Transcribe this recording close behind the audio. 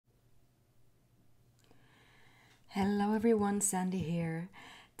Hello everyone, Sandi here.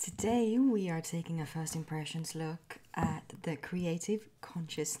 Today we are taking a first impressions look at the Creative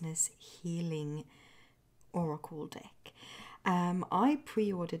Consciousness Healing Oracle deck. I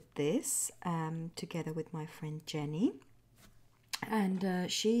pre-ordered this together with my friend Jenny, and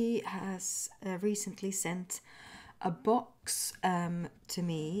she has recently sent a box to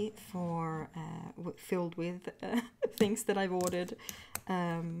me for filled with things that I've ordered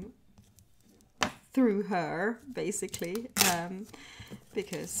through her, basically,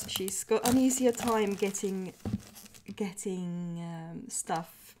 because she's got an easier time getting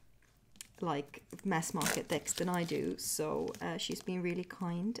stuff like mass market decks than I do. So she's been really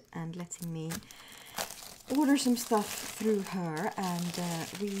kind and letting me order some stuff through her, and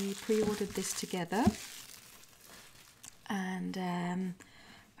we pre-ordered this together, and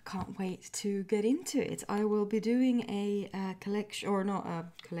I can't wait to get into it. I will be doing a collection, or not a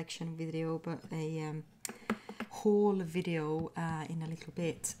collection video, but a haul video in a little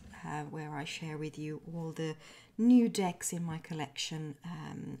bit, where I share with you all the new decks in my collection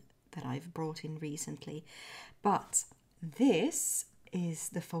that I've brought in recently. But this is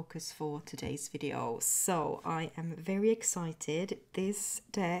the focus for today's video, so I am very excited. This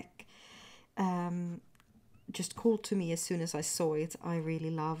deck just called to me as soon as I saw it. I really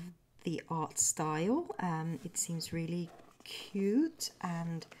love the art style. It seems really cute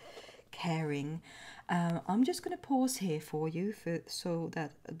and caring. I'm just going to pause here for you so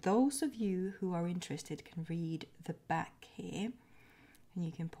that those of you who are interested can read the back here, and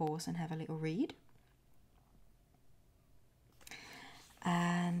you can pause and have a little read.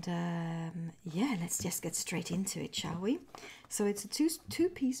 And yeah, let's just get straight into it, shall we? So it's a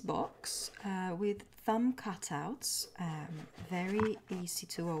two-piece box with thumb cutouts, very easy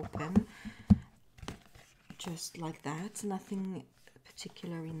to open, just like that, nothing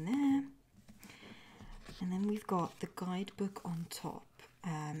particular in there. And then we've got the guidebook on top.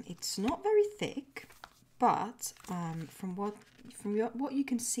 It's not very thick, but from what you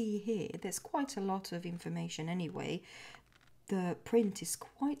can see here, there's quite a lot of information anyway. The print is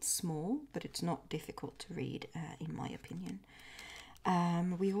quite small, but it's not difficult to read, in my opinion.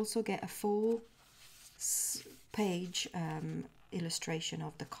 We also get a full page illustration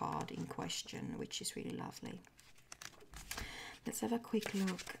of the card in question, which is really lovely. Let's have a quick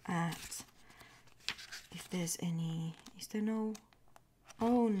look at if there's any. Is there no?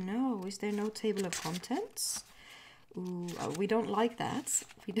 Oh no! Is there no table of contents? Ooh, we don't like that.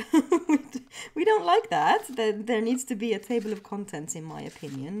 We don't like that. There needs to be a table of contents, in my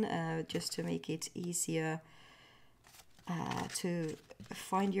opinion, just to make it easier to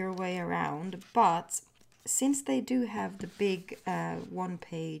find your way around. But since they do have the big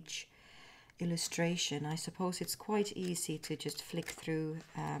one-page illustration, I suppose it's quite easy to just flick through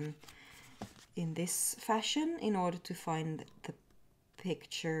in this fashion in order to find the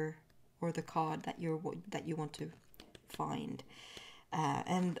picture or the card that you want to find,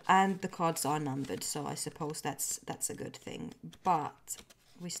 and the cards are numbered, so I suppose that's a good thing. But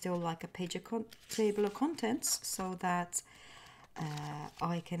we still like a table of contents so that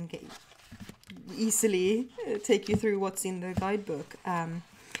I can easily take you through what's in the guidebook.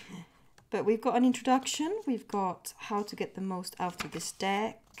 But we've got an introduction, we've got how to get the most out of this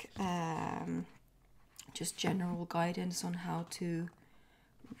deck, just general guidance on how to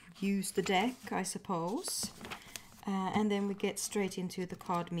use the deck, I suppose. And then we get straight into the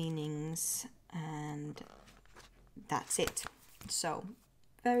card meanings, and that's it. So,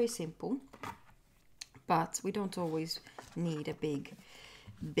 very simple, but we don't always need a big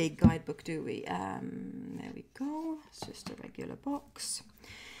guidebook, do we? There we go. It's just a regular box.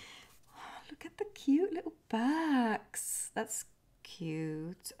 Look at the cute little backs. That's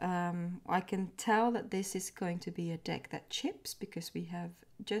cute. I can tell that this is going to be a deck that chips, because we have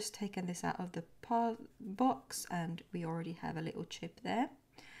just taken this out of the box and we already have a little chip there.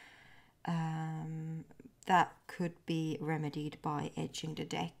 That could be remedied by edging the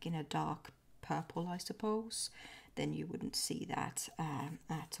deck in a dark purple, I suppose. Then you wouldn't see that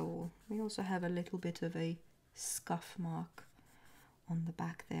at all. We also have a little bit of a scuff mark on the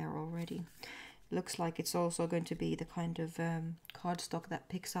back there already. Looks like it's also going to be the kind of cardstock that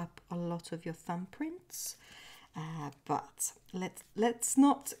picks up a lot of your thumbprints. But let's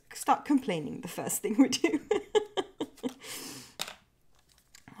not start complaining the first thing we do.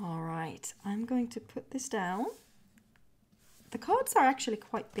 All right, I'm going to put this down. The cards are actually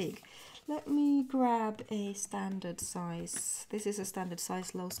quite big. Let me grab a standard size. This is a standard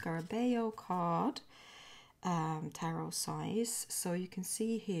size Low Scarabeo card, tarot size. So you can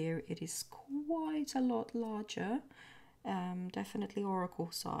see here it is quite a lot larger, definitely oracle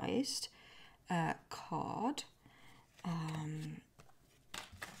sized card. The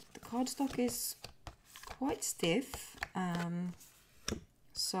cardstock is quite stiff,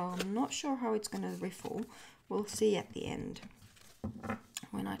 so I'm not sure how it's going to riffle. We'll see at the end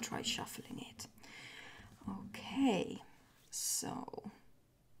when I try shuffling it. Okay, so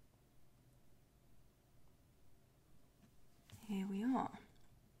here we are.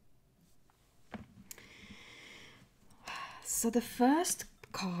 So the first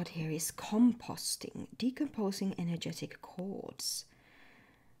card here is composting, decomposing energetic cords.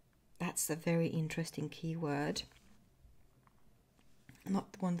 That's a very interesting keyword.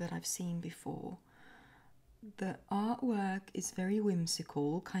 Not one that I've seen before. The artwork is very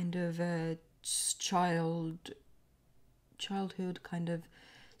whimsical, kind of a childhood kind of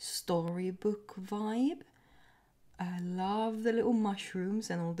storybook vibe. I love the little mushrooms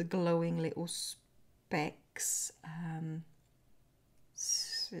and all the glowing little specks.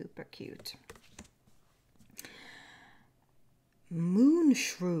 Super cute. Moon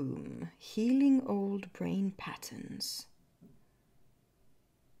shroom, healing old brain patterns.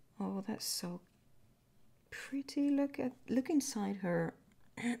 Oh, that's so pretty. Look inside her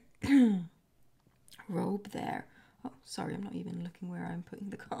robe there. Oh, sorry, I'm not even looking where I'm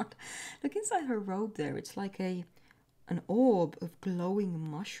putting the card. Look inside her robe there. It's like an orb of glowing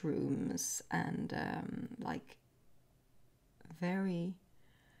mushrooms and like very,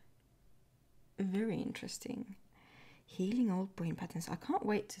 very interesting. Healing old brain patterns. I can't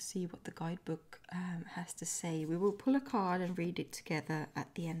wait to see what the guidebook has to say. We will pull a card and read it together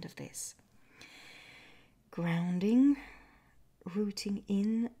at the end of this. Grounding, rooting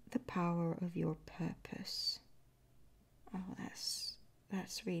in the power of your purpose. Oh,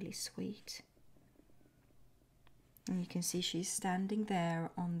 that's really sweet. And you can see she's standing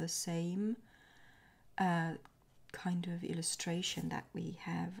there on the same kind of illustration that we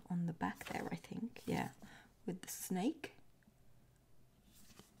have on the back there, I think. Yeah, with the snake.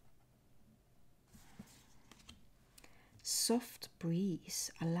 Soft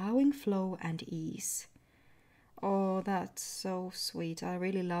breeze, allowing flow and ease. Oh, that's so sweet. I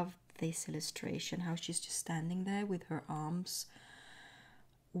really love this illustration, how she's just standing there with her arms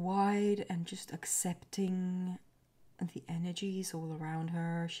wide and just accepting the energies all around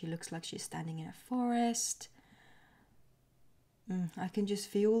her. She looks like she's standing in a forest. I can just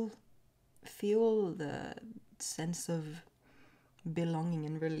feel the sense of belonging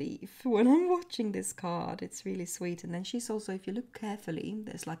and relief when I'm watching this card. It's really sweet. And then she's also, if you look carefully,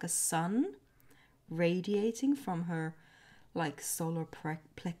 there's like a sun radiating from her like solar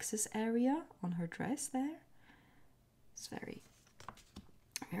plexus area on her dress there. It's very,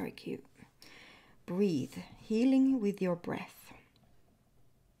 very cute. Breathe, healing with your breath.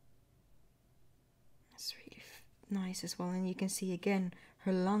 That's really nice as well. And you can see again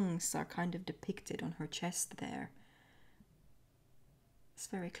her lungs are kind of depicted on her chest there. It's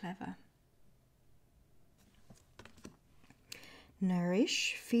very clever.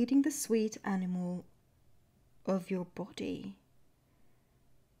 Nourish, feeding the sweet animal of your body.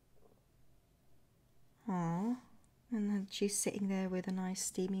 Aww. And then she's sitting there with a nice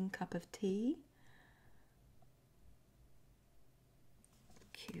steaming cup of tea.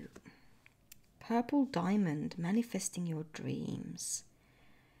 Cute. Purple diamond, manifesting your dreams.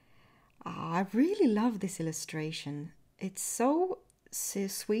 I really love this illustration. It's so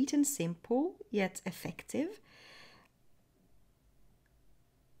sweet and simple, yet effective.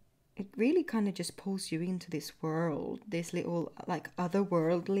 It really kind of just pulls you into this world, this little like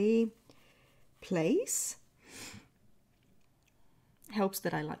otherworldly place. Helps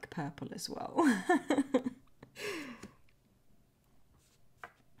that I like purple as well.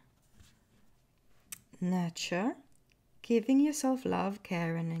 Nurture, giving yourself love,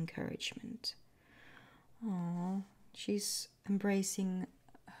 care and encouragement. Oh, she's embracing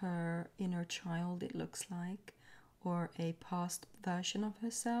her inner child, it looks like, or a past version of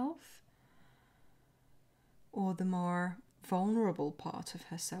herself, or the more vulnerable part of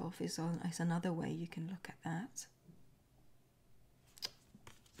herself is another way you can look at that.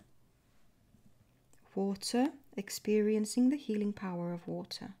 Water, experiencing the healing power of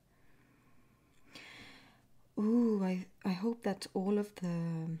water. Ooh, I hope that all of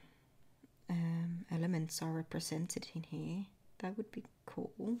the elements are represented in here. That would be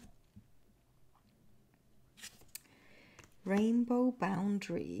cool. Rainbow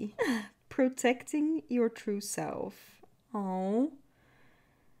boundary, protecting your true self. Oh,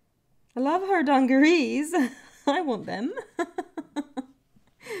 I love her dungarees. I want them.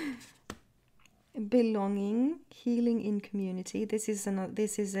 Belonging, healing in community. This is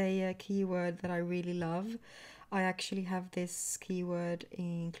a keyword that I really love. I actually have this keyword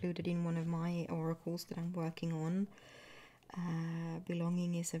included in one of my oracles that I'm working on.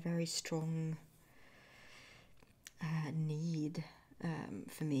 Belonging is a very strong need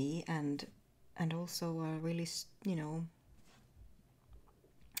for me, and also a really,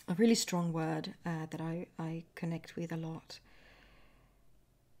 a really strong word that I connect with a lot.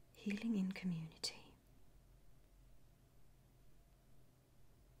 Healing in community.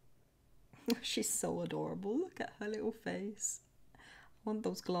 She's so adorable. Look at her little face. I want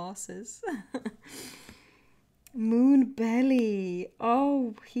those glasses. Moon belly.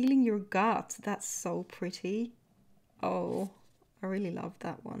 Oh, healing your gut. That's so pretty. Oh, I really love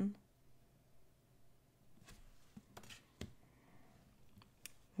that one.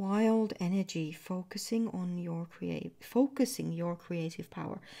 Wild energy, focusing your creative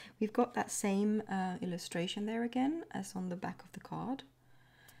power. We've got that same illustration there again as on the back of the card,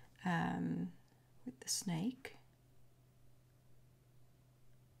 with the snake.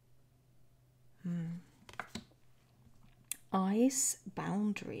 Ice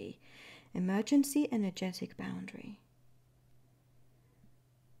boundary, emergency energetic boundary.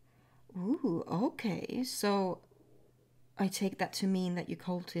 Ooh, okay, so I take that to mean that you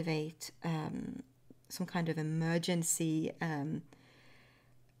cultivate some kind of emergency,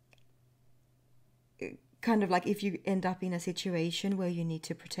 kind of like if you end up in a situation where you need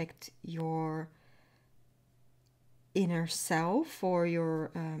to protect your inner self, or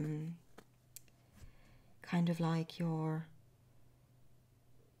your kind of like your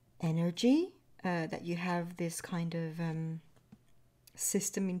energy, that you have this kind of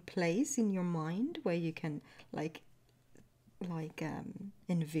system in place in your mind where you can like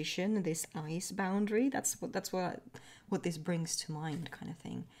envision this ice boundary. That's what this brings to mind, kind of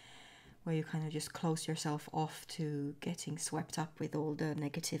thing, where you kind of just close yourself off to getting swept up with all the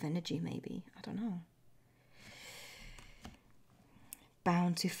negative energy, maybe. I don't know.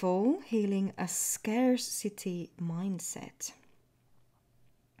 Bountiful, healing a scarcity mindset.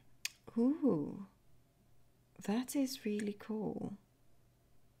 Ooh, that is really cool.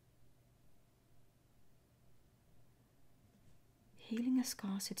 Healing a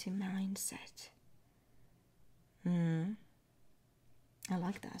scarcity mindset. I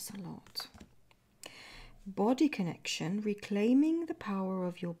like that a lot. Body connection, reclaiming the power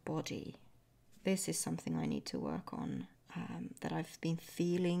of your body. This is something I need to work on, that I've been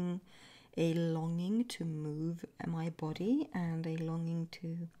feeling a longing to move my body and a longing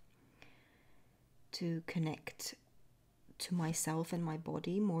to connect to myself and my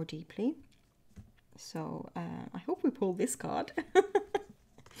body more deeply. So I hope we pull this card.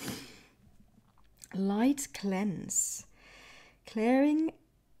 Light cleanse, clearing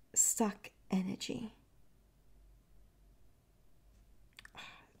stuck energy.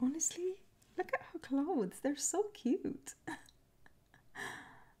 Honestly, look at her clothes. They're so cute. I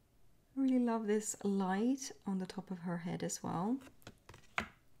really love this light on the top of her head as well.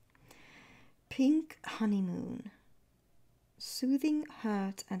 Pink honeymoon, soothing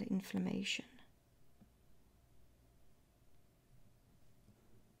hurt and inflammation.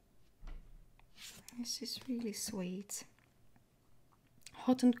 This is really sweet.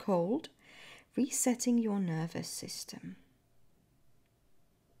 Hot and cold, resetting your nervous system.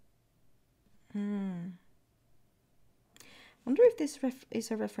 Wonder if this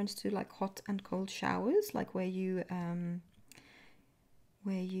is a reference to like hot and cold showers, like where you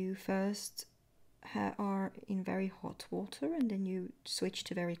first are in very hot water and then you switch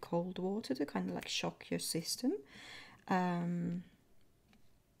to very cold water to kind of like shock your system.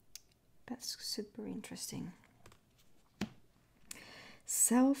 That's super interesting.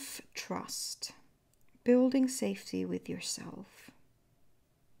 Self-trust, building safety with yourself.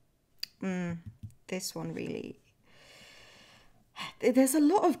 This one really... There's a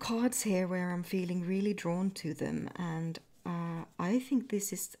lot of cards here where I'm feeling really drawn to them, and I think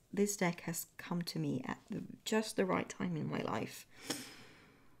this deck has come to me at just the right time in my life.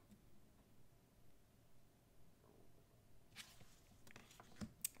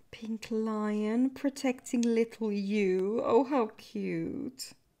 Pink lion protecting little you. Oh, how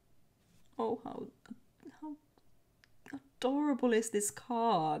cute. Oh, how adorable is this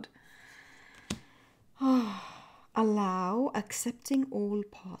card. Oh, allow, accepting all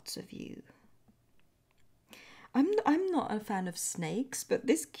parts of you. I'm not a fan of snakes, but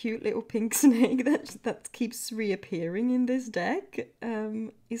this cute little pink snake that keeps reappearing in this deck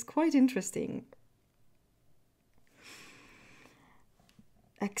is quite interesting.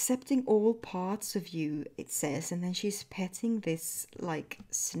 Accepting all parts of you, it says, and then she's petting this like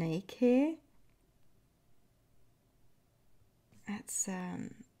snake here. That's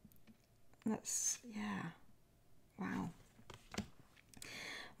yeah. Wow.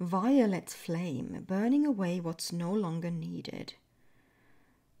 Violet flame, burning away what's no longer needed.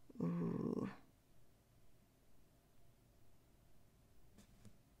 Ooh.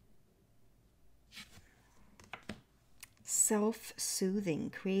 Self-soothing,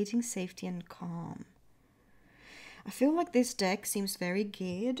 creating safety and calm. I feel like this deck seems very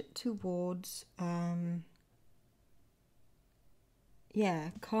geared towards,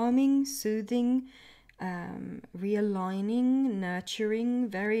 calming, soothing, realigning, nurturing,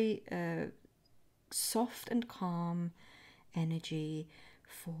 very soft and calm energy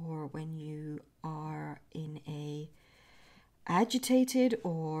for when you are in a agitated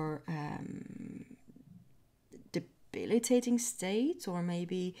or debilitating state, or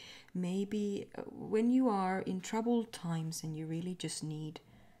maybe when you are in troubled times and you really just need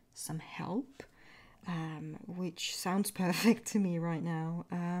some help, which sounds perfect to me right now.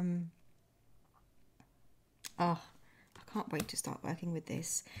 I can't wait to start working with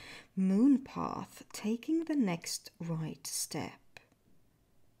this. Moon path, taking the next right step.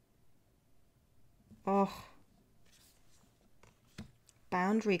 Oh,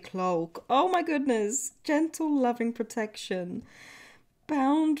 boundary cloak. Oh my goodness. Gentle, loving protection.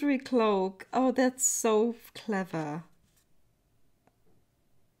 Boundary cloak. Oh, that's so clever.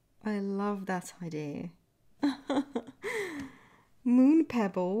 I love that idea. Moon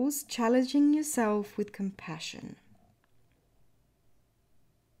pebbles, challenging yourself with compassion.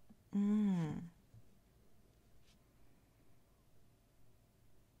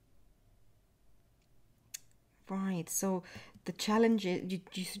 Right, so the challenge is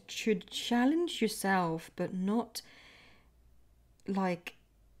you should challenge yourself, but not like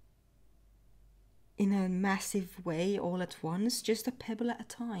in a massive way all at once, just a pebble at a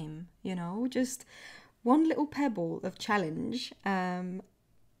time, you know, just one little pebble of challenge,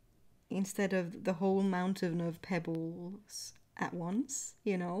 instead of the whole mountain of pebbles at once,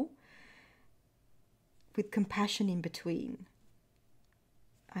 you know, with compassion in between.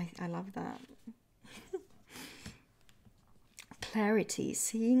 I love that. Clarity,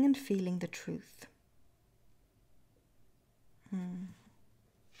 seeing and feeling the truth.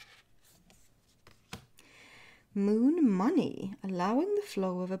 Moon money, allowing the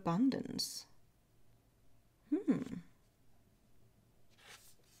flow of abundance.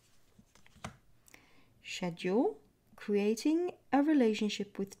 Schedule, creating a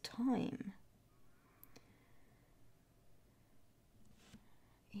relationship with time.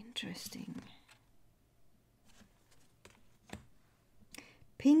 Interesting.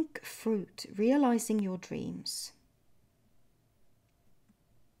 Pink fruit, realizing your dreams.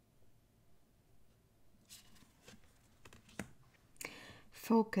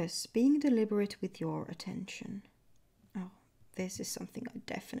 Focus, being deliberate with your attention. Oh, this is something I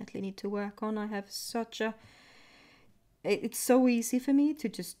definitely need to work on. I have such a... It's so easy for me to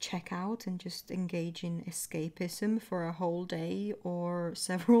just check out and just engage in escapism for a whole day or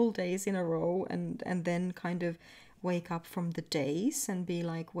several days in a row, and then kind of wake up from the days and be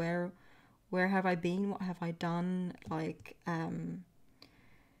like, where have I been? What have I done? Like,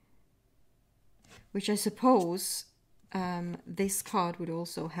 which I suppose this card would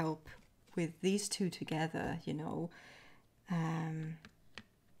also help with these two together, you know,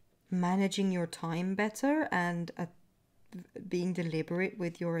 managing your time better and being deliberate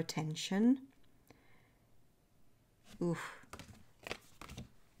with your attention. Oof.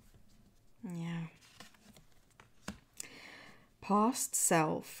 Yeah. Past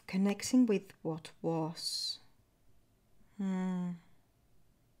self, connecting with what was.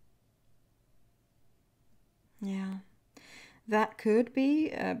 Yeah. That could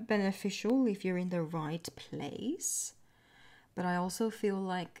be beneficial if you're in the right place. But I also feel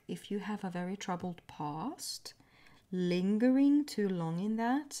like if you have a very troubled past, lingering too long in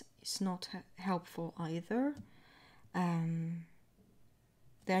that is not helpful either.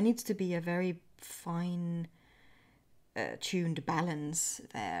 There needs to be a very fine tuned balance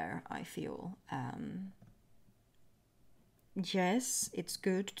there, I feel. Yes, it's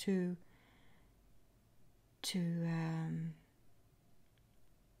good to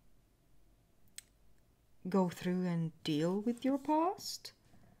go through and deal with your past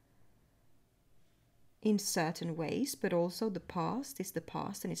in certain ways, but also the past is the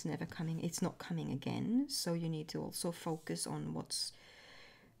past and it's not coming again. So you need to also focus on what's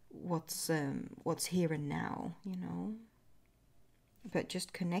here and now, you know, but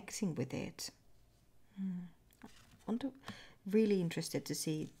just connecting with it. I'm really interested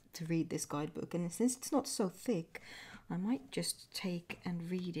to read this guidebook, and since it's not so thick, I might just take and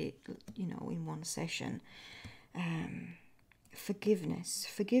read it, you know, in one session. Forgiveness,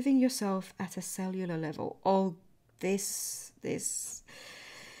 forgiving yourself at a cellular level. Oh, this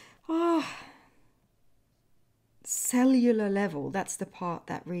cellular level. That's the part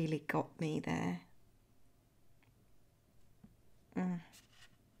that really got me there.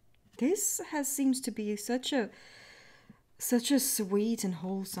 This seems to be such a sweet and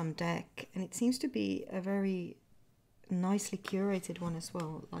wholesome deck, and it seems to be a very nicely curated one as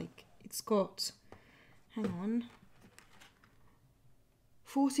well. Like, it's got, hang on,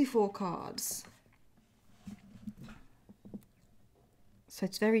 44 cards. So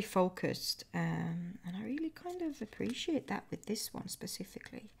it's very focused, and I really kind of appreciate that with this one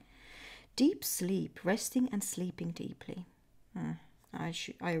specifically. Deep sleep, resting and sleeping deeply. I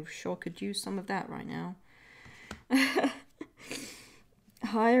sure could use some of that right now.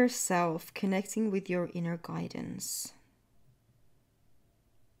 Higher self, connecting with your inner guidance.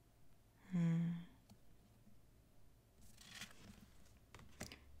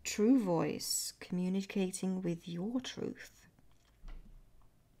 True voice, communicating with your truth.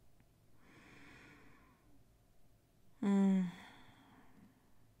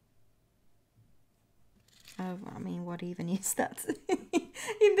 Oh, I mean, what even is that?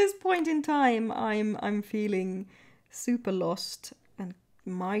 In this point in time, I'm feeling super lost. And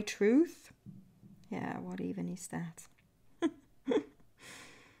my truth? Yeah, what even is that?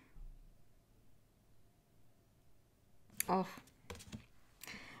 Oh.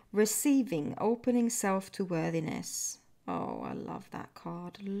 Receiving, opening self to worthiness. Oh, I love that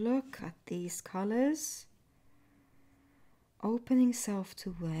card. Look at these colors. Opening self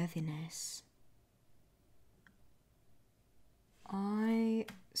to worthiness. I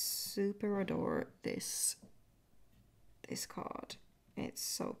super adore this card. It's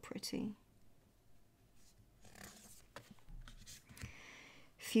so pretty.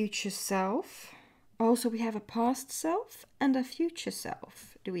 Future self. Also, we have a past self and a future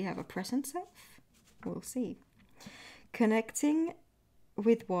self. Do we have a present self? We'll see. Connecting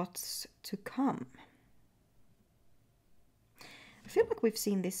with what's to come. I feel like we've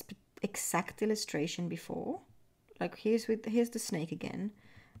seen this exact illustration before. Like, here's the snake again,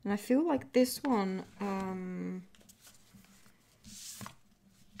 and I feel like this one,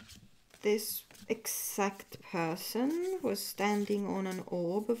 this exact person was standing on an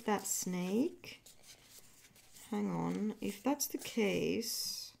orb of that snake. Hang on, if that's the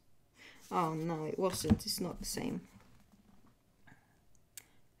case, oh no, it wasn't. It's not the same.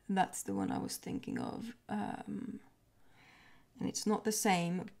 That's the one I was thinking of. And it's not the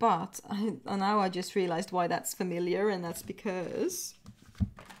same, but now I just realized why that's familiar, and that's because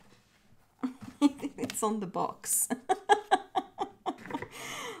it's on the box.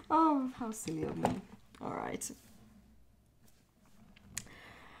 Oh, how silly of me. All right.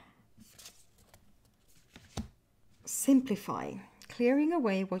 Simplify. Clearing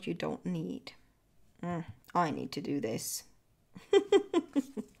away what you don't need. I need to do this.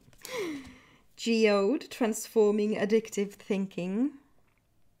 Geode, transforming addictive thinking.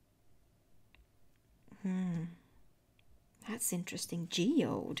 That's interesting.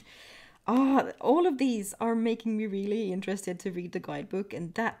 Geode. All of these are making me really interested to read the guidebook,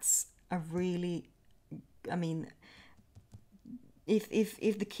 and that's a really, I mean, if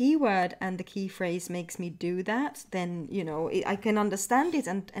the keyword and the key phrase makes me do that, then, you know, I can understand it,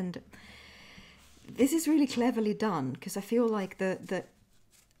 and this is really cleverly done, because I feel like the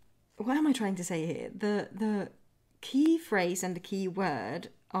what am I trying to say here? The key phrase and the key word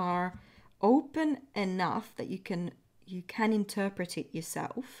are open enough that you can interpret it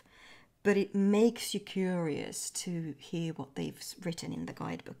yourself, but it makes you curious to hear what they've written in the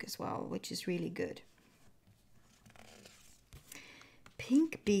guidebook as well, which is really good.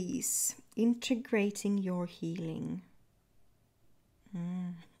 Pink bees, integrating your healing.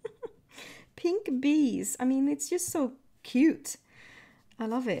 Pink bees, I mean, it's just so cute. I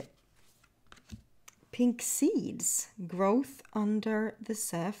love it. Pink seeds, growth under the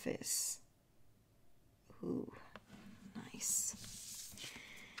surface. Ooh, nice.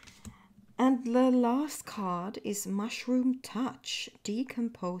 And the last card is Mushroom Touch,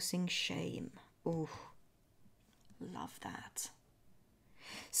 decomposing shame. Ooh, love that.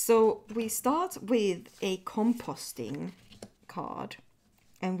 So we start with a composting card,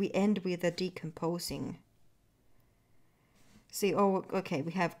 and we end with a decomposing. See, oh, okay,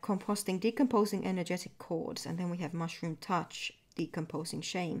 we have composting, decomposing energetic cords, and then we have Mushroom Touch, decomposing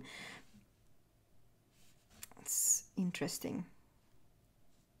shame. That's interesting.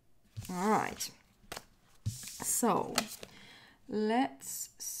 All right. So let's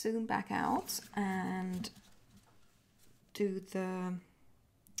zoom back out and do the...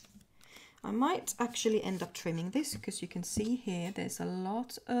 I might actually end up trimming this, because you can see here there's a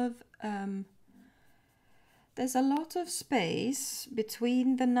lot of there's a lot of space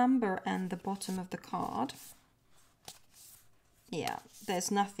between the number and the bottom of the card. Yeah,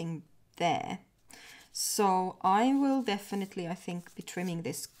 there's nothing there. So I will definitely, I think, be trimming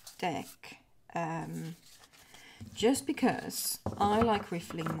this deck. Just because I like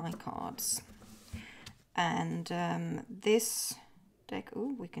riffling my cards. And this deck,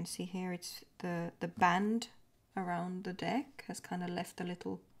 oh, we can see here it's the band around the deck has kind of left a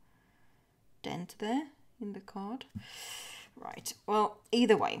little dent there in the card. Right, well,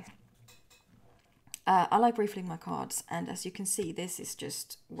 either way, I like riffling my cards, and as you can see, this is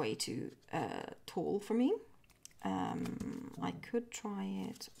just way too tall for me. I could try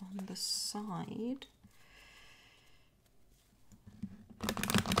it on the side,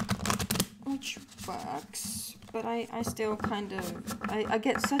 which works, but I still kind of, I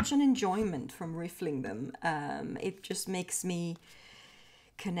get such an enjoyment from riffling them. It just makes me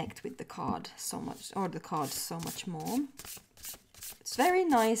connect with the card so much, or the cards so much more. It's very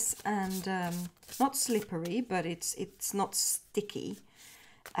nice and not slippery, but it's not sticky.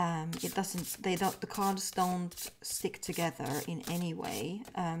 It doesn't, the cards don't stick together in any way.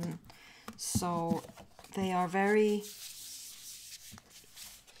 So they are very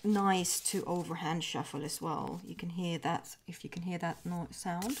nice to overhand shuffle as well. You can hear that, if you can hear that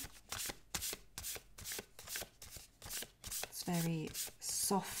sound. It's very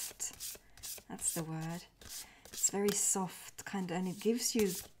soft, that's the word. It's very soft kind of, and it gives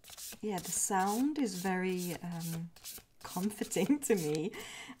you, yeah, the sound is very comforting to me.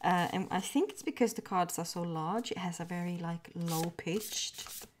 And I think it's because the cards are so large, it has a very like low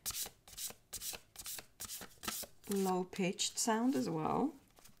pitched sound as well.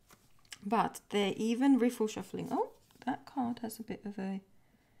 But they're even riffle shuffling. Oh, that card has a bit of a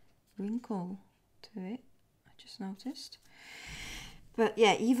wrinkle to it, I just noticed. But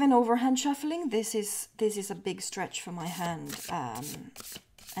yeah, even overhand shuffling, this is a big stretch for my hand,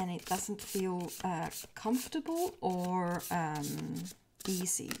 and it doesn't feel comfortable or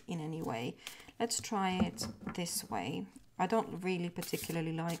easy in any way. Let's try it this way. I don't really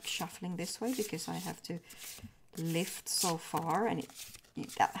particularly like shuffling this way because I have to lift so far, and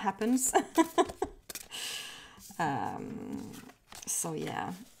that happens. So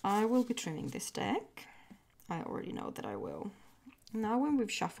yeah, I will be trimming this deck. I already know that I will. Now when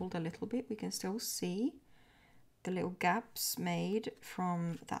we've shuffled a little bit, we can still see the little gaps made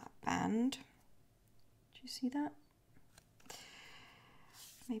from that band. Do you see that?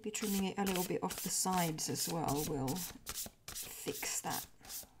 Maybe trimming it a little bit off the sides as well will fix that.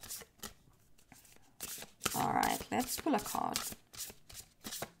 All right, let's pull a card.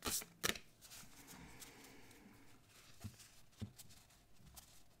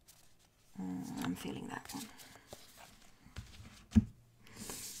 I'm feeling that one.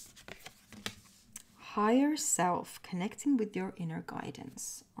 Higher self, connecting with your inner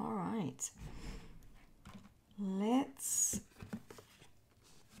guidance. All right.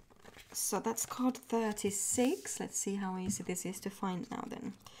 So that's card 36. Let's see how easy this is to find now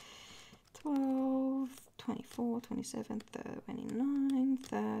then. 12, 24, 27, 29,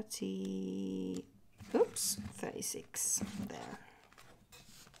 30, oops, 36, there.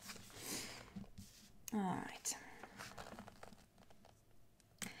 All right.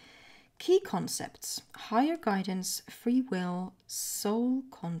 Key concepts: higher guidance, free will, soul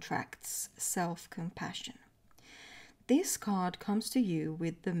contracts, self-compassion. This card comes to you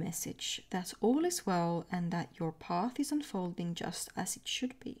with the message that all is well and that your path is unfolding just as it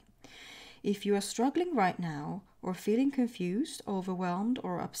should be. If you are struggling right now or feeling confused, overwhelmed,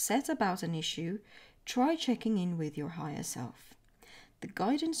 or upset about an issue, try checking in with your higher self. The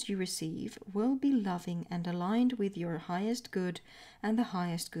guidance you receive will be loving and aligned with your highest good and the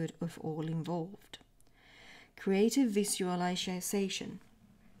highest good of all involved. Creative visualization.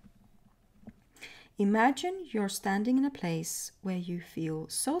 Imagine you're standing in a place where you feel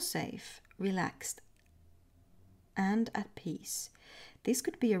so safe, relaxed, and at peace. This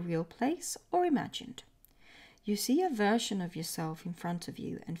could be a real place or imagined. You see a version of yourself in front of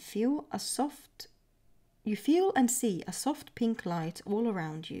you and feel and see a soft pink light all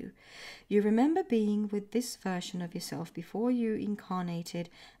around you. You remember being with this version of yourself before you incarnated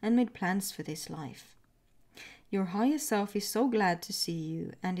and made plans for this life. Your higher self is so glad to see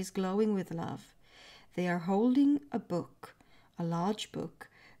you and is glowing with love. They are holding a book, a large book,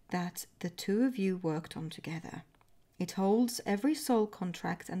 that the two of you worked on together. It holds every soul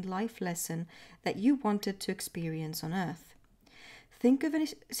contract and life lesson that you wanted to experience on Earth. Think of a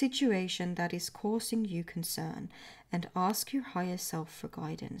situation that is causing you concern and ask your higher self for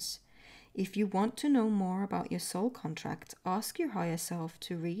guidance. If you want to know more about your soul contract, ask your higher self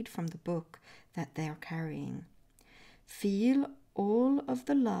to read from the book that they are carrying. Feel all of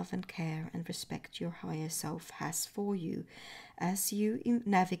the love and care and respect your higher self has for you as you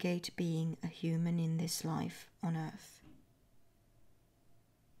navigate being a human in this life on earth.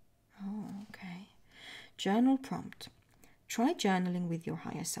 Oh, okay. Journal prompt. Try journaling with your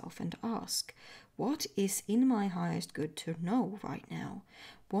higher self and ask, what is in my highest good to know right now?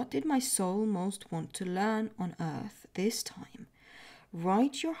 What did my soul most want to learn on earth this time?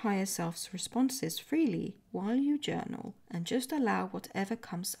 Write your higher self's responses freely while you journal and just allow whatever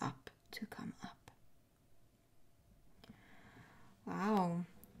comes up to come up. Wow,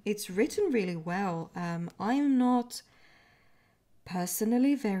 it's written really well. I'm not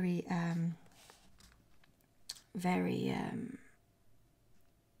personally very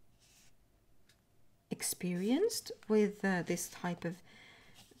experienced with this type of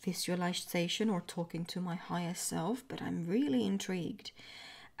visualization or talking to my higher self, but I'm really intrigued.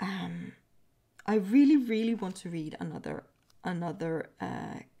 I really want to read another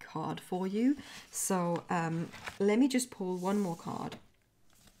card for you. So let me just pull one more card,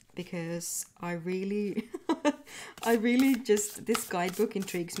 because I really just, this guidebook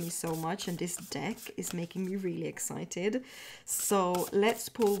intrigues me so much, and this deck is making me really excited. So let's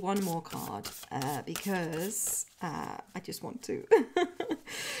pull one more card because I just want to.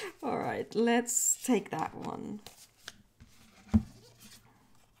 All right, let's take that one.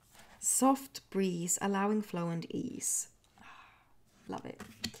 Soft breeze, allowing flow and ease. Love it.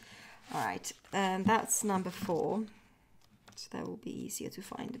 All right, and that's number 4. So that will be easier to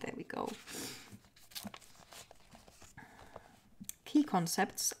find. There we go. Key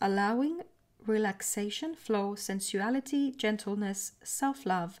concepts: allowing relaxation, flow, sensuality, gentleness,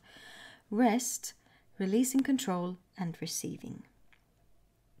 self-love, rest, releasing control, and receiving.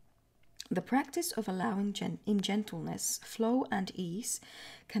 The practice of allowing in gentleness, flow, and ease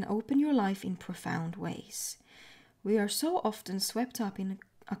can open your life in profound ways. We are so often swept up in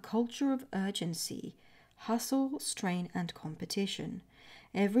a culture of urgency, hustle, strain, and competition.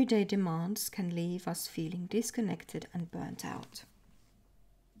 Everyday demands can leave us feeling disconnected and burnt out.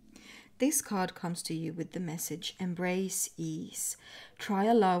 This card comes to you with the message, embrace ease. Try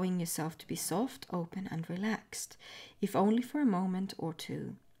allowing yourself to be soft, open, and relaxed, if only for a moment or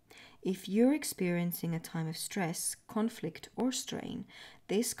two. If you're experiencing a time of stress, conflict, or strain,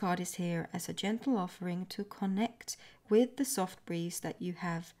 this card is here as a gentle offering to connect with the soft breeze that you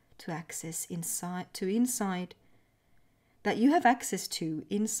have to access that you have access to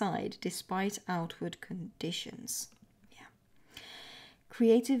inside despite outward conditions. Yeah.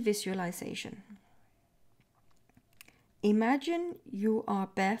 Creative visualization. Imagine you are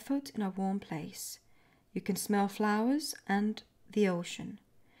barefoot in a warm place. You can smell flowers and the ocean.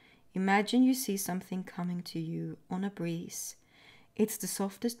 Imagine you see something coming to you on a breeze. It's the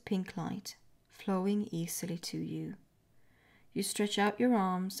softest pink light, flowing easily to you. You stretch out your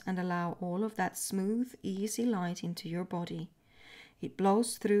arms and allow all of that smooth, easy light into your body. It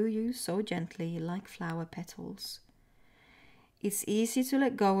blows through you so gently, like flower petals. It's easy to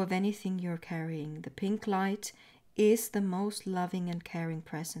let go of anything you're carrying. The pink light is the most loving and caring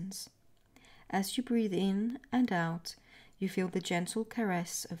presence. As you breathe in and out, you feel the gentle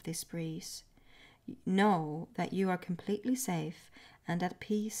caress of this breeze. Know that you are completely safe and at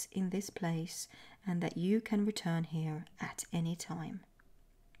peace in this place, and that you can return here at any time.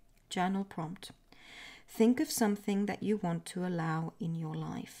 Journal prompt. Think of something that you want to allow in your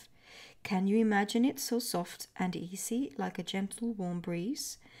life. Can you imagine it so soft and easy, like a gentle warm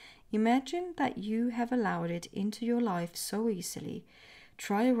breeze? Imagine that you have allowed it into your life so easily.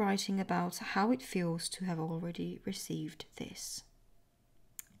 Try writing about how it feels to have already received this.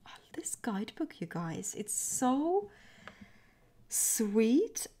 Oh, this guidebook, you guys, it's so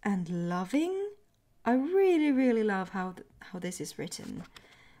sweet and loving. I really love how this is written,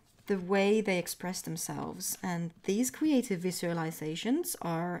 the way they express themselves, and these creative visualizations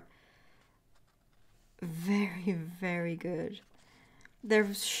are very good.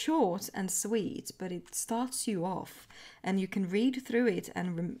 They're short and sweet, but it starts you off, and you can read through it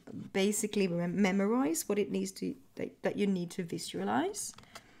and basically memorize what it needs to that you need to visualize.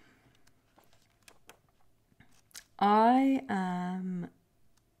 I am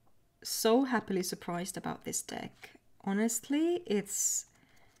so happily surprised about this deck. Honestly, it's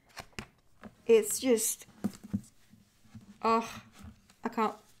just, oh, I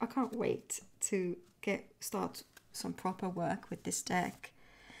can't wait to start some proper work with this deck.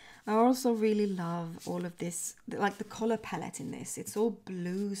 I also really love all of this, like the color palette in this. It's all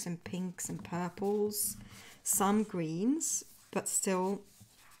blues and pinks and purples, some greens, but still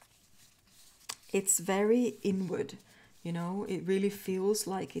it's very inward, you know. It really feels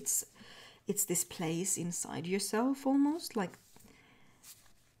like it's it's this place inside yourself almost. Like,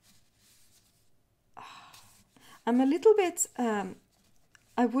 I'm a little bit,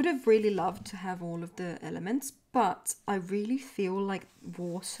 I would have really loved to have all of the elements, but I really feel like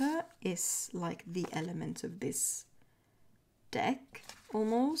water is like the element of this deck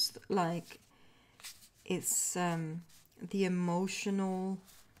almost. Like, it's the emotional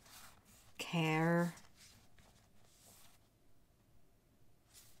care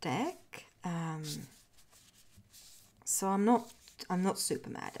deck. So I'm not super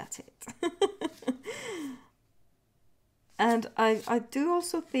mad at it. And I do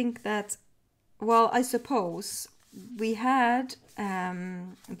also think that, well, I suppose we had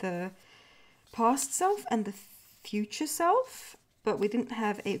the past self and the future self, but we didn't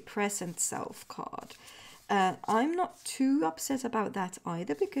have a present self card. I'm not too upset about that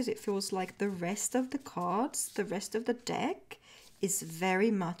either, because it feels like the rest of the cards, the rest of the deck, is very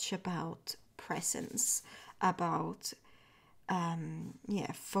much about presence, about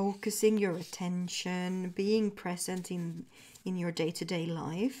focusing your attention, being present in your day-to-day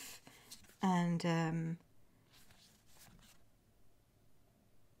life, and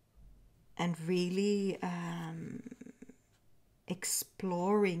really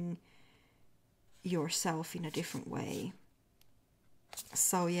exploring yourself in a different way.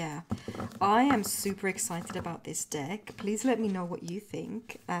 So yeah, I am super excited about this deck. Please let me know what you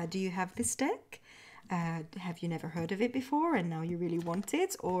think. Do you have this deck? Have you never heard of it before and now you really want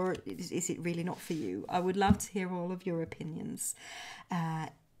it, or is it really not for you? I would love to hear all of your opinions.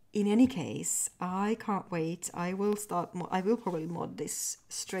 In any case, I can't wait. I will probably mod this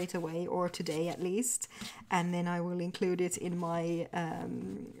straight away, or today at least, and then I will include it in my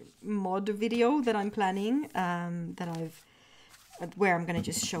mod video that I'm planning, where I'm going to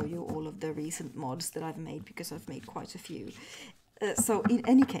just show you all of the recent mods that I've made, because I've made quite a few. So in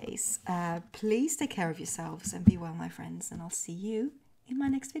any case, please take care of yourselves and be well, my friends, and I'll see you in my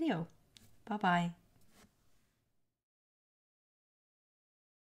next video. Bye bye.